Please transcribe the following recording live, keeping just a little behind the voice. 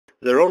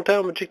The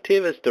long-term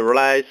objective is to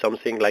realize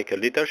something like a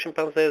little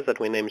chimpanzee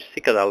that we name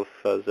Cicadelf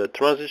as a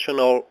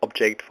transitional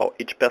object for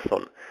each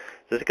person.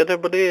 The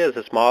Cicadelf body is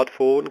a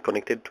smartphone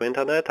connected to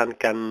internet and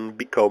can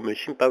become a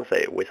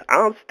chimpanzee with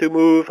arms to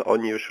move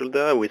on your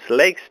shoulder, with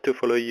legs to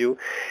follow you,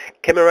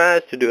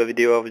 cameras to do a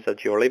video of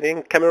that you're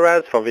living,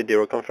 cameras for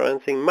video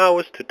conferencing,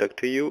 mouse to talk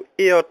to you,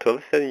 ear to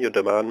listen your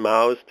demand,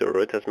 mouse to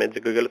retransmit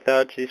the Google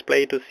search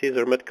display to see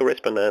the remote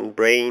correspondent,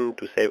 brain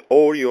to save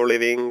all your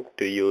living,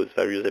 to use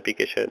various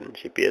applications,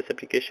 GPS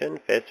application,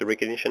 face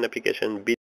recognition application,